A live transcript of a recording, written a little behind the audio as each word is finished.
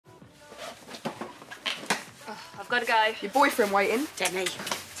Gotta go. Your boyfriend waiting? Denny.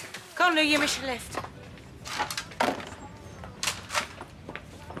 Go on, Lou, you miss your lift.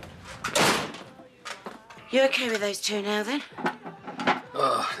 You OK with those two now, then?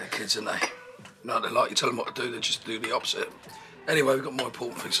 Oh, they're kids, aren't they? No, they're like you tell them what to do, they just do the opposite. Anyway, we've got more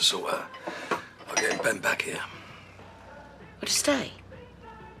important things to sort out. I'm getting Ben back here. What, to stay?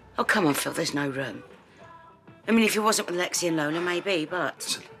 Oh, come on, Phil, there's no room. I mean, if he wasn't with Lexi and Lola, maybe, but...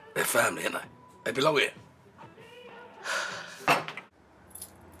 Listen, they're family, aren't they? They belong here.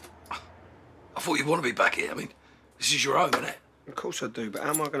 I thought you'd want to be back here. I mean, this is your home, isn't it? Of course I do, but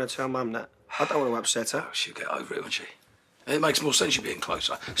how am I going to tell Mum that? I don't want to upset her. Oh, she'll get over it, won't she? It makes more sense you being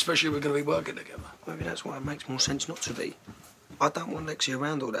closer, especially if we're going to be working together. Maybe that's why it makes more sense not to be. I don't want Lexi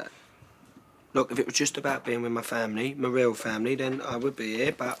around all that. Look, if it was just about being with my family, my real family, then I would be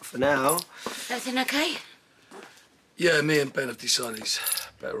here, but for now... Everything OK? Yeah, me and Ben have decided he's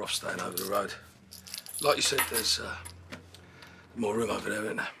better off staying over the road. Like you said, there's more room over there,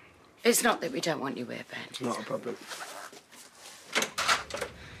 isn't there? It's not that we don't want you here, Ben. It's not a problem.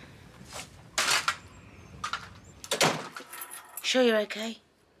 Sure you're OK?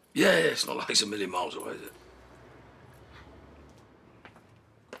 Yeah, it's not like it's a million miles away, is it?